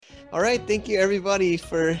All right, thank you everybody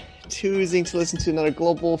for choosing to listen to another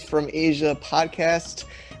Global from Asia podcast.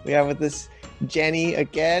 We have with us Jenny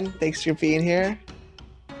again. Thanks for being here.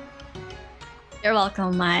 You're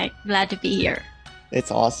welcome, Mike. Glad to be here.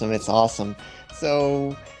 It's awesome.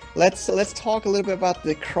 So let's talk a little bit about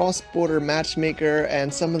the cross-border matchmaker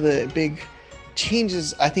and some of the big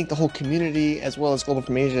changes I think the whole community as well as Global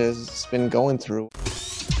from Asia has been going through.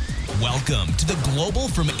 Welcome to the Global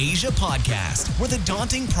from Asia podcast, where the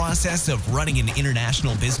daunting process of running an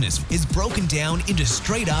international business is broken down into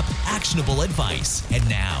straight-up, actionable advice. And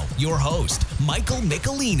now, your host, Michael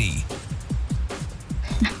Michelini.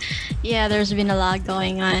 Yeah, there's been a lot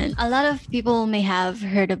going on. A lot of people may have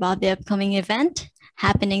heard about the upcoming event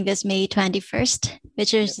happening this May 21st,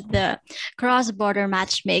 which is the cross-border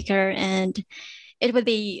matchmaker. And it would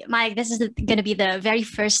be, Mike, this is going to be the very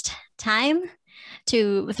first time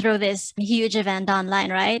to throw this huge event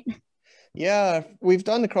online, right? Yeah, we've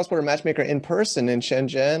done the cross-border matchmaker in person in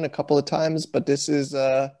Shenzhen a couple of times, but this is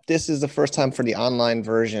the first time for the online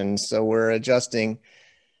version. So we're adjusting.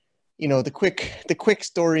 You know, the quick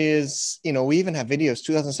story is, you know, we even have videos,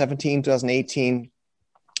 2017, 2018,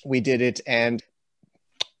 we did it. And,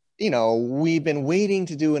 you know, we've been waiting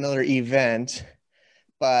to do another event,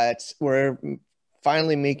 but we're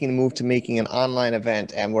finally making the move to making an online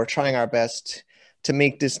event. And we're trying our best to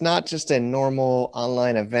make this not just a normal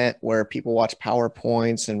online event where people watch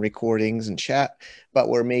PowerPoints and recordings and chat, but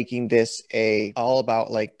we're making this all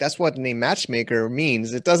about, like, that's what the name matchmaker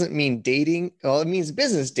means. It doesn't mean dating. Well, it means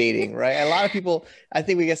business dating, right? A lot of people, I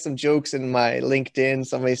think we get some jokes in my LinkedIn.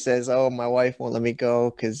 Somebody says, oh, my wife won't let me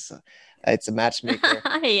go because it's a matchmaker.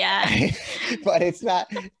 Yeah. But it's not.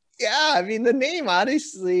 Yeah, I mean, the name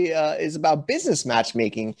honestly is about business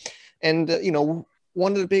matchmaking. And, you know,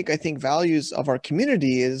 one of the big, I think, values of our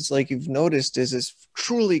community is, like you've noticed, is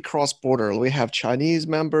truly cross-border. We have Chinese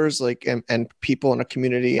members, like, and people in the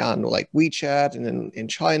community on like WeChat and in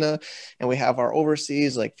China, and we have our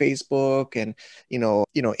overseas like Facebook and you know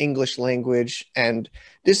English language. And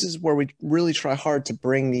this is where we really try hard to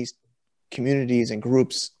bring these communities and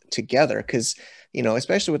groups together, because you know,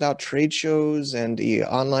 especially without trade shows and the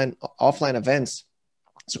offline events.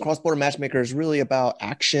 So cross-border matchmaker is really about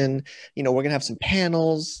action. You know, we're going to have some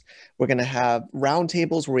panels. We're going to have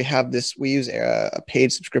roundtables where we use a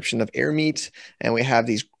paid subscription of AirMeet, and we have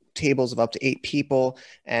these tables of up to 8 people.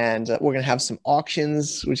 And we're going to have some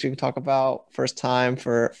auctions, which we can talk about first time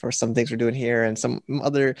for some things we're doing here, and some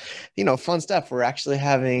other, you know, fun stuff. We're actually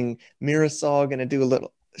having Mirasol going to do a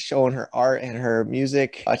little showing her art and her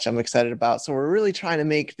music, which I'm excited about. So we're really trying to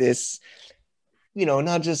make this, you know,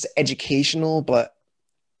 not just educational, but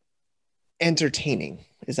entertaining.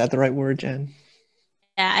 Is that the right word, Jen?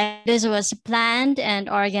 Yeah, this was planned and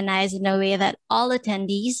organized in a way that all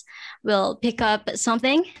attendees will pick up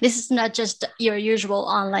something. This is not just your usual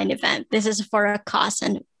online event. This is for a cause,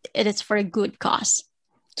 and it is for a good cause.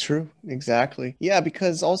 True, exactly. Yeah,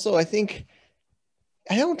 because also I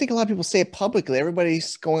don't think a lot of people say it publicly.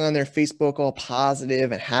 Everybody's going on their Facebook all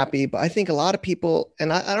positive and happy, but I think a lot of people,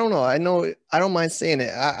 and I don't know, I don't mind saying it.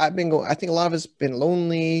 I think a lot of us have been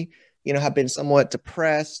lonely, you know, have been somewhat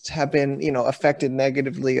depressed, have been, you know, affected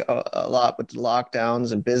negatively a lot with the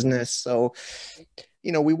lockdowns and business. So,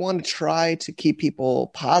 you know, we want to try to keep people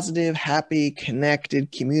positive, happy,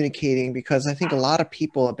 connected, communicating, because I think a lot of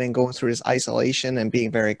people have been going through this isolation and being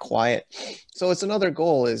very quiet. So it's another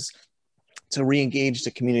goal is to re-engage the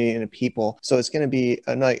community and the people. So it's going to be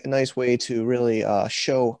a nice way to really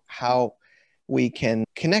show how we can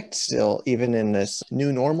connect still, even in this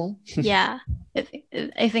new normal. Yeah,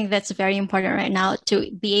 I think that's very important right now, to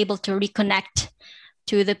be able to reconnect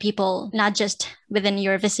to the people, not just within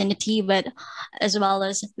your vicinity, but as well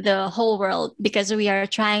as the whole world, because we are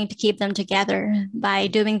trying to keep them together by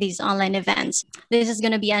doing these online events. This is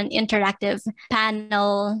going to be an interactive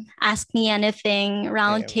panel, ask me anything,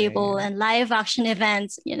 roundtable, and live action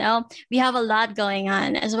events. You know, we have a lot going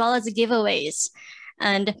on, as well as giveaways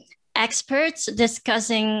and experts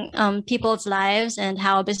discussing people's lives and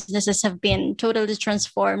how businesses have been totally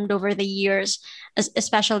transformed over the years,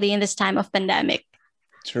 especially in this time of pandemic.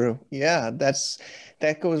 True. Yeah,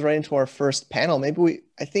 that goes right into our first panel. Maybe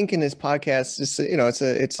I think in this podcast, just, you know,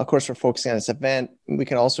 it's of course we're focusing on this event. We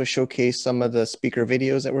can also showcase some of the speaker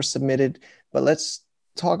videos that were submitted, but let's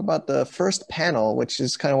talk about the first panel, which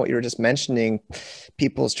is kind of what you were just mentioning,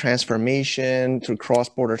 people's transformation through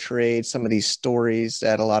cross-border trade, some of these stories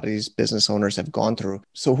that a lot of these business owners have gone through.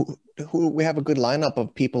 So who we have a good lineup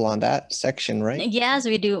of people on that section, right? Yes,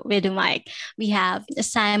 we do, Mike. We have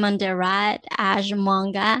Simon Derat, Aj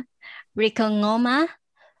Monga, Rico Ngoma,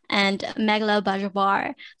 and Megla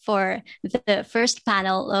Bajbar for the first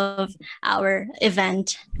panel of our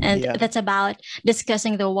event. And that's about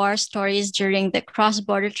discussing the war stories during the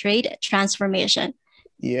cross-border trade transformation.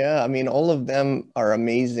 Yeah, I mean, all of them are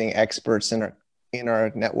amazing experts in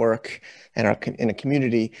our network and in a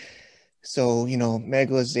community. So,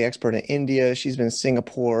 Megla is the expert in India. She's been in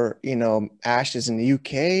Singapore. Ash is in the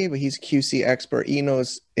UK, but he's a QC expert.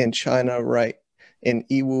 Eno's in China, right in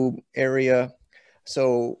Yiwu area.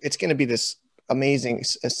 So it's going to be this amazing.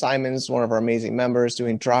 Simon's one of our amazing members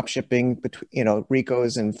doing drop shipping between,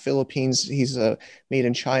 Rico's in Philippines. He's a made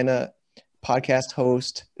in China podcast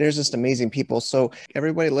host. There's just amazing people. So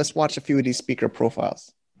everybody, let's watch a few of these speaker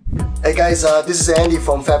profiles. Hey guys, this is Andy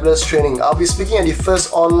from Fabulous Training. I'll be speaking at the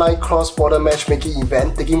first online cross-border matchmaking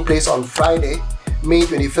event taking place on Friday, May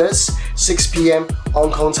 21st, 6 p.m.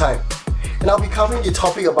 Hong Kong time. And I'll be covering the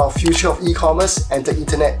topic about future of e-commerce and the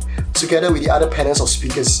internet together with the other panels of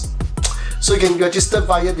speakers. So you can register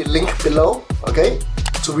via the link below, okay,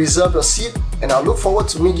 to reserve your seat, and I'll look forward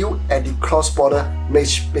to meet you at the cross-border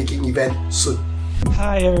matchmaking event soon.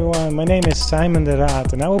 Hi everyone, my name is Simon de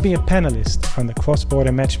Raad and I will be a panelist on the Cross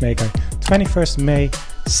Border Matchmaker 21st May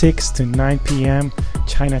 6 to 9 p.m.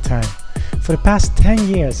 China time. For the past 10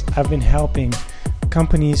 years I've been helping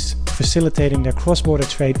companies facilitating their cross-border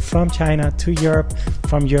trade from China to Europe,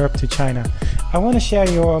 from Europe to China. I want to share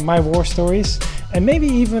my war stories and maybe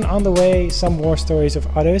even on the way some war stories of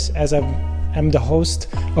others, as I'm the host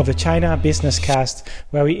of the China Business Cast,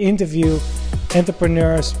 where we interview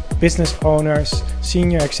entrepreneurs, business owners,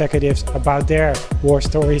 senior executives about their war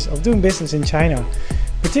stories of doing business in China.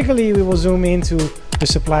 Particularly, we will zoom into the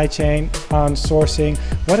supply chain, on sourcing,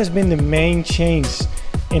 what has been the main change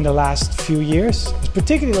in the last few years,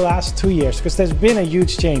 particularly the last 2 years, because there's been a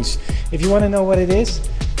huge change. If you want to know what it is,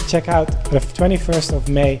 check out the 21st of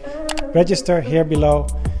May. Register here below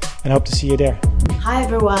and hope to see you there. Hi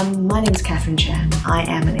everyone, my name is Catherine Chen. I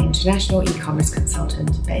am an international e-commerce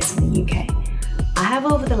consultant based in the UK. I have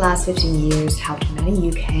over the last 15 years helped many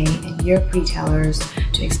UK and Europe retailers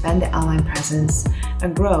to expand their online presence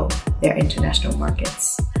and grow their international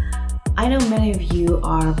markets. I know many of you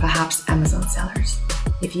are perhaps Amazon sellers.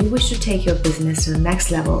 If you wish to take your business to the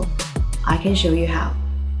next level, I can show you how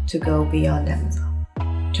to go beyond Amazon.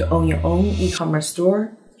 To own your own e-commerce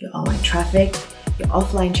store, your online traffic, your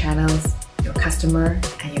offline channels, your customer,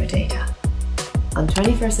 and your data. On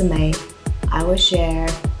 21st of May, I will share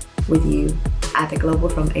with you at the Global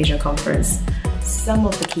from Asia conference some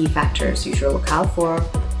of the key factors you should look out for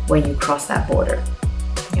when you cross that border.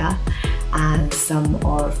 And some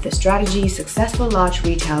of the strategies successful large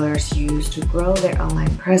retailers use to grow their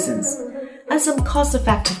online presence, and some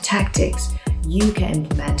cost-effective tactics you can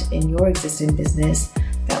implement in your existing business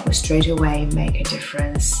that will straight away make a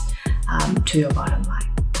difference to your bottom line.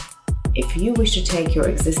 If you wish to take your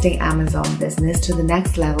existing Amazon business to the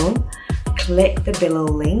next level, click the below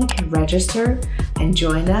link, register, and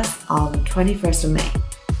join us on 21st of May.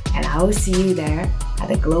 And I will see you there at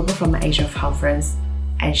the Global from Asia conference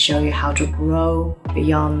and show you how to grow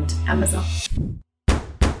beyond Amazon.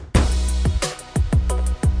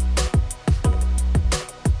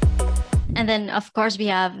 And then, of course, we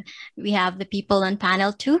have the people on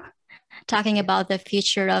panel 2 talking about the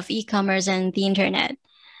future of e-commerce and the internet.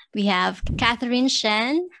 We have Catherine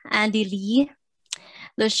Shen, Andy Lee,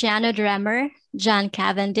 Luciano Dremer, John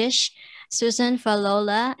Cavendish, Susan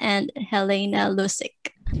Falola, and Helena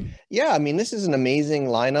Lusick. Yeah, I mean, this is an amazing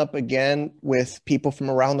lineup again with people from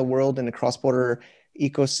around the world in the cross-border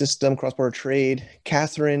ecosystem, cross-border trade.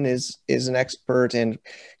 Catherine is an expert in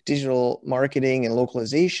digital marketing and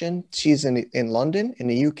localization. She's in London, in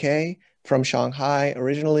the UK, from Shanghai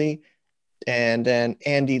originally. And then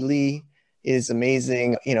Andy Lee is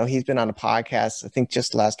amazing. He's been on a podcast, I think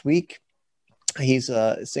just last week. He's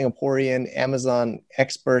a Singaporean Amazon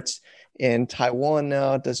expert in Taiwan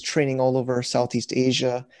now, does training all over Southeast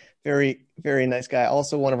Asia. Very, very nice guy.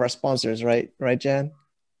 Also one of our sponsors, right? Right, Jan?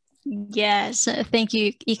 Yes. Thank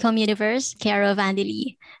you, Ecom Universe, care of Andy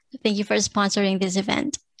Lee. Thank you for sponsoring this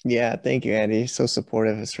event. Yeah, thank you, Andy. So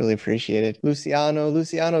supportive. It's really appreciated. Luciano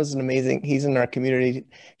is an amazing, he's in our community.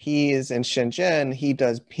 He is in Shenzhen.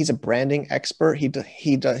 He's a branding expert. He's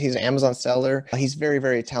an Amazon seller. He's very,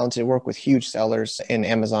 very talented, work with huge sellers in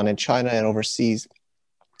Amazon in China and overseas.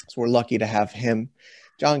 So we're lucky to have him.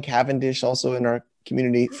 John Cavendish, also in our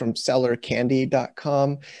community from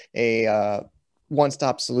sellercandy.com, a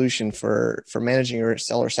one-stop solution for managing your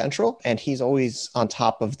Seller Central. And he's always on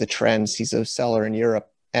top of the trends. He's a seller in Europe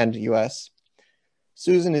and US.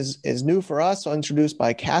 Susan is new for us, so introduced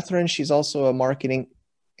by Catherine. She's also a marketing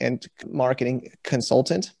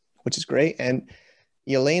consultant, which is great. And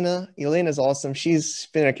Yelena's awesome. She's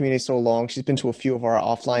been in our community so long. She's been to a few of our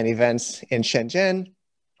offline events in Shenzhen.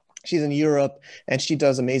 She's in Europe, and she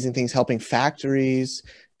does amazing things helping factories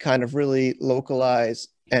kind of really localize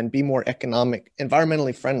and be more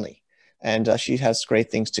environmentally friendly. And she has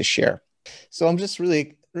great things to share. So I'm just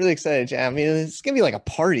really, really excited, Jam. I mean, it's going to be like a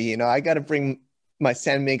party. You know, I got to bring my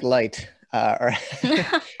San Mig Light or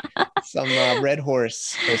some Red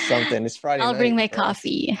Horse or something. It's Friday I'll night. bring my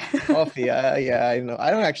coffee. Coffee. Yeah, I know.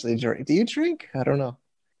 I don't actually drink. Do you drink? I don't know.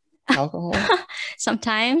 Alcohol?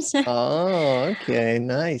 Sometimes. Oh, okay.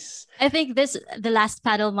 Nice. I think the last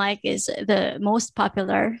paddle mic is the most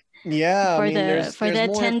popular. Yeah, for I mean, the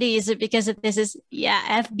more attendees, because this is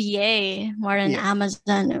FBA more than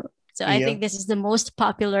Amazon. So I think this is the most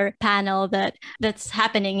popular panel that's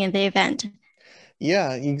happening in the event.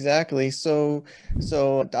 Yeah, exactly. So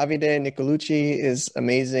Davide Nicolucci is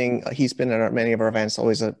amazing. He's been at many of our events,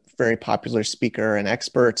 always a very popular speaker and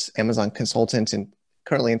expert, Amazon consultant, and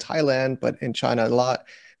currently in Thailand, but in China a lot.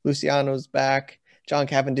 Luciano's back. John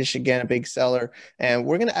Cavendish, again, a big seller. And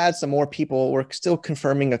we're going to add some more people. We're still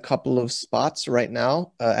confirming a couple of spots right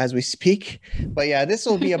now as we speak. But yeah, this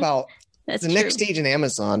will be about next stage in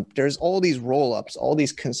Amazon. There's all these roll-ups, all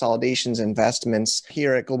these consolidations, investments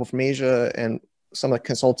here at Global from Asia, and some of the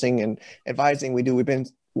consulting and advising we do. We've been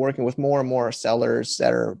working with more and more sellers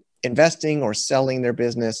that are investing or selling their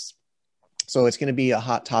business. So it's going to be a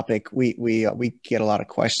hot topic we get a lot of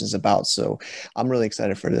questions about. So I'm really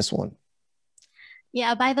excited for this one.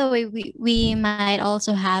 Yeah, by the way, we might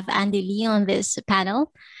also have Andy Lee on this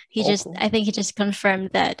panel. I think he just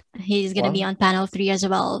confirmed that he's going to be on panel 3 as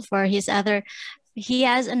well for he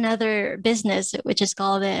has another business, which is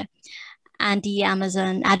called the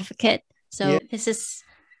Anti-Amazon Advocate. So this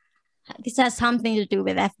has something to do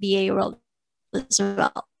with FBA world as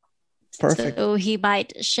well. Perfect. So he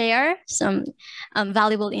might share some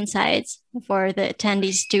valuable insights for the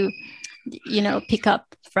attendees to, pick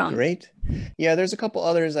up from. Great. Yeah, there's a couple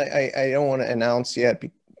others I don't want to announce yet.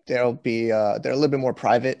 They're a little bit more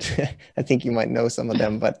private. I think you might know some of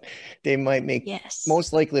them, but they might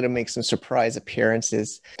most likely to make some surprise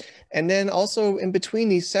appearances. And then also in between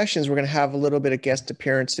these sessions, we're going to have a little bit of guest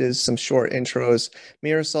appearances, some short intros.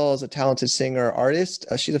 Mirasol is a talented singer artist.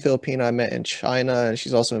 She's a Filipino I met in China, and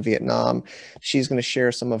she's also in Vietnam. She's going to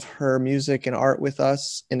share some of her music and art with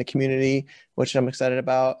us in the community, which I'm excited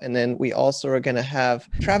about. And then we also are going to have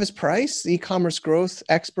Travis Price, the e-commerce growth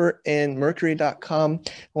expert in Mercury.com,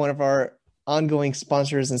 one of our ongoing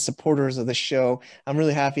sponsors and supporters of the show. I'm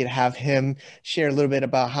really happy to have him share a little bit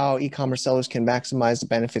about how e-commerce sellers can maximize the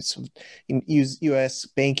benefits of U.S.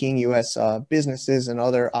 banking, U.S. Businesses, and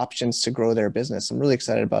other options to grow their business. I'm really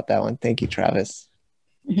excited about that one. Thank you, Travis.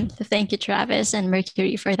 Thank you, Travis and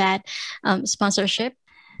Mercury, for that sponsorship.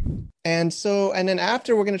 And then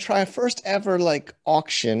after, we're going to try a first ever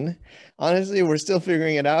auction. Honestly, we're still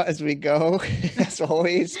figuring it out as we go. As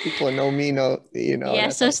always, people know me, Yeah,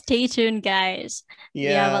 so stay tuned, guys. Yeah.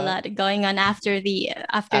 We have a lot going on after the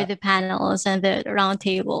panels and the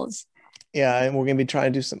roundtables. Yeah, and we're going to be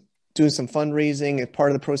trying to doing some fundraising. And part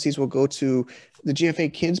of the proceeds will go to the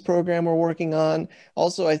GFA Kids program we're working on.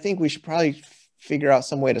 Also, I think we should probably figure out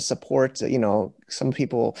some way to support, some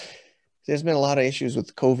people. There's been a lot of issues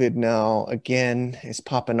with COVID now. Again, it's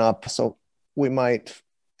popping up. So we might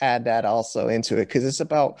add that also into it, because it's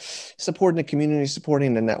about supporting the community,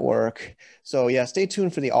 supporting the network. So yeah, stay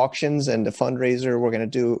tuned for the auctions and the fundraiser we're going to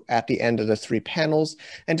do at the end of the 3 panels.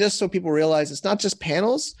 And just so people realize, it's not just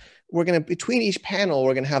panels. Between each panel,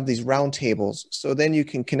 we're going to have these roundtables. So then you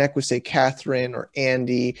can connect with, say, Catherine or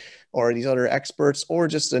Andy or these other experts, or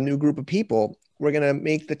just a new group of people. We're going to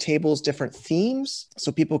make the tables different themes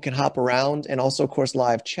so people can hop around, and also, of course,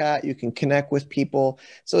 live chat. You can connect with people.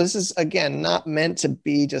 So this is, again, not meant to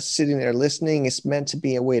be just sitting there listening. It's meant to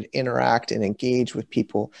be a way to interact and engage with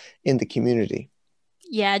people in the community.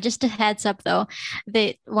 Yeah, just a heads up, though.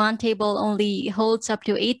 The one table only holds up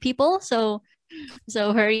to 8 people. So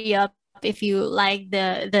hurry up. If you like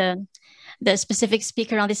the specific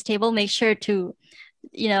speaker on this table, make sure to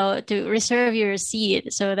reserve your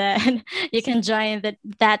seat so that you can join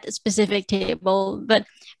that specific table. But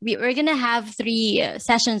we're going to have 3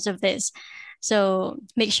 sessions of this. So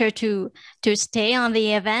make sure to stay on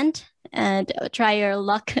the event and try your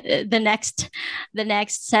luck the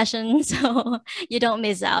next session, so you don't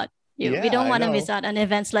miss out. We don't want to miss out on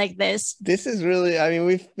events like this. This is really,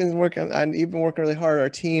 we've been working, and you've been working really hard. Our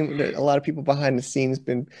team, a lot of people behind the scenes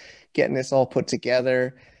been getting this all put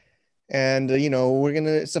together. And,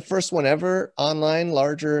 it's the first one ever online,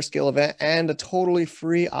 larger scale event and a totally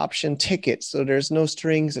free option ticket. So there's no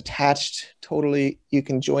strings attached. Totally, you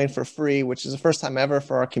can join for free, which is the first time ever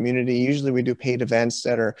for our community. Usually we do paid events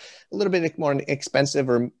that are a little bit more expensive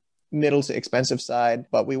or middle to expensive side,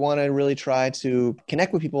 but we want to really try to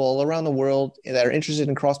connect with people all around the world that are interested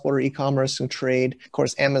in cross-border e-commerce and trade, of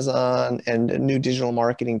course, Amazon and new digital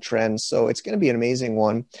marketing trends. So it's going to be an amazing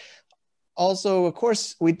one. Also, of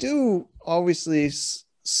course, we do obviously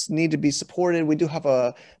need to be supported. We do have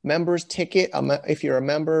a members ticket. If you're a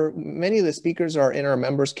member, many of the speakers are in our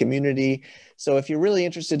members community. So if you're really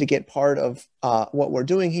interested to get part of what we're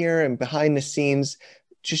doing here and behind the scenes,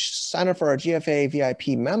 just sign up for our GFA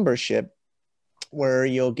VIP membership, where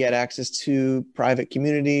you'll get access to private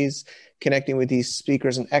communities, connecting with these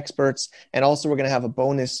speakers and experts. And also we're going to have a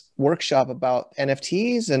bonus workshop about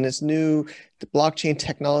NFTs and this new blockchain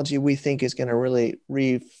technology we think is going to really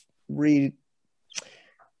redefine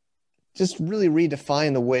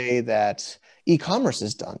the way that e-commerce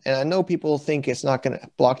is done. And I know people think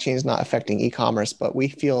blockchain is not affecting e-commerce, but we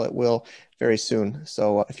feel it will very soon.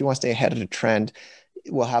 So if you want to stay ahead of the trend,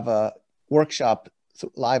 we'll have a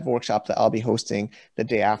live workshop that I'll be hosting the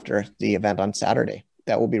day after the event on Saturday.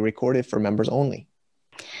 That will be recorded for members only.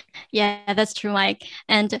 Yeah, that's true, Mike.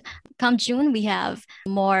 And come June, we have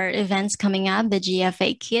more events coming up, the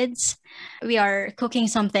GFA Kids. We are cooking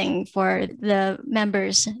something for the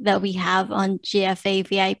members that we have on GFA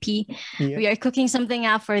VIP. Yeah. We are cooking something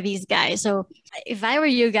up for these guys. So if I were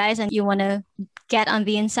you guys and you want to get on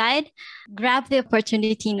the inside, grab the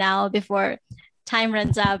opportunity now before time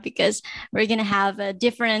runs out, because we're going to have a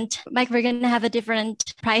different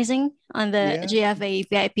pricing on the GFA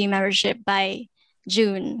VIP membership by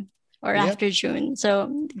June or after June.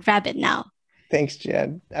 So grab it now. Thanks,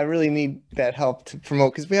 Jen. I really need that help to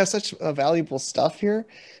promote, because we have such valuable stuff here,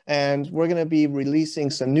 and we're going to be releasing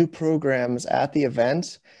some new programs at the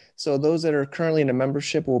event. So those that are currently in a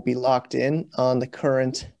membership will be locked in on the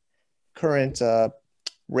current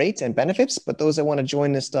rate and benefits, but those that want to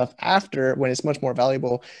join this stuff after, when it's much more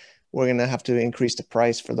valuable, we're going to have to increase the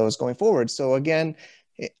price for those going forward. So again,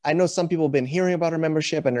 I know some people have been hearing about our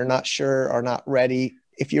membership and they're not sure or not ready.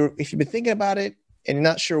 If you've been thinking about it and you're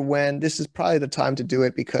not sure when, this is probably the time to do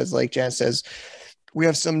it, because like Jan says, we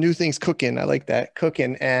have some new things cooking. I like that,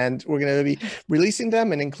 cooking, and we're going to be releasing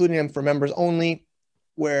them and including them for members only,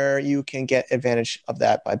 where you can get advantage of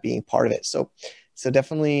that by being part of it. So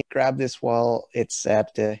definitely grab this while it's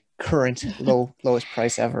at the current lowest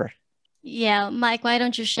price ever. Yeah, Mike, why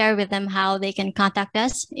don't you share with them how they can contact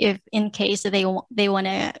us if in case they want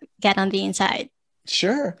to get on the inside?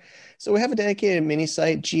 Sure. So we have a dedicated mini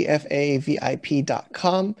site,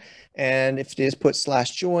 gfavip.com. And if you just put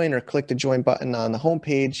 /join or click the join button on the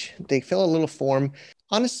homepage, they fill a little form.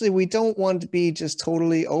 Honestly, we don't want to be just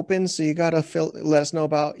totally open. So you got to let us know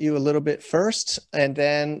about you a little bit first. And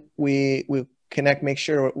then we connect, make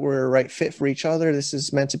sure we're a right fit for each other. This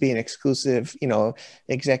is meant to be an exclusive,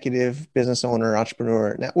 executive business owner,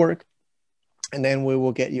 entrepreneur network. And then we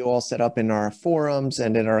will get you all set up in our forums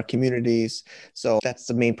and in our communities. So that's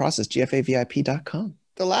the main process, gfavip.com.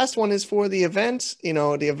 The last one is for the event,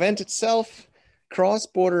 the event itself,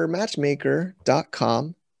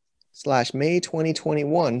 crossbordermatchmaker.com/May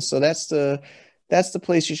 2021. So that's the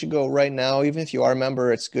place you should go right now. Even if you are a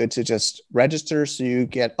member, it's good to just register so you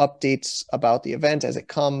get updates about the event as it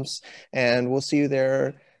comes. And we'll see you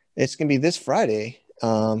there. It's going to be this Friday,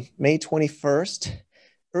 May 21st,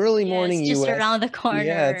 early morning US. Just around the corner.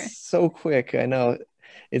 Yeah, it's so quick. I know.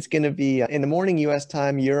 It's going to be in the morning US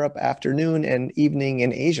time, Europe afternoon, and evening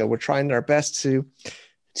in Asia. We're trying our best to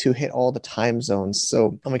hit all the time zones.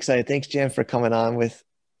 So I'm excited. Thanks, Jen, for coming on with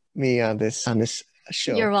me on this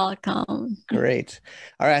show. You're welcome. Great.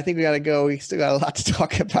 All right. I think we got to go. We still got a lot to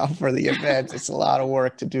talk about for the event. It's a lot of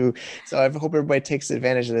work to do. So I hope everybody takes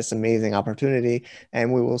advantage of this amazing opportunity,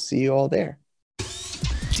 and we will see you all there.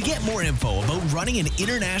 To get more info about running an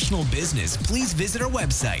international business, please visit our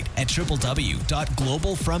website at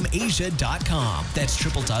www.globalfromasia.com. That's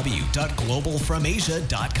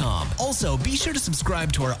www.globalfromasia.com. Also, be sure to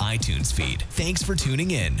subscribe to our iTunes feed. Thanks for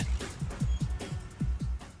tuning in.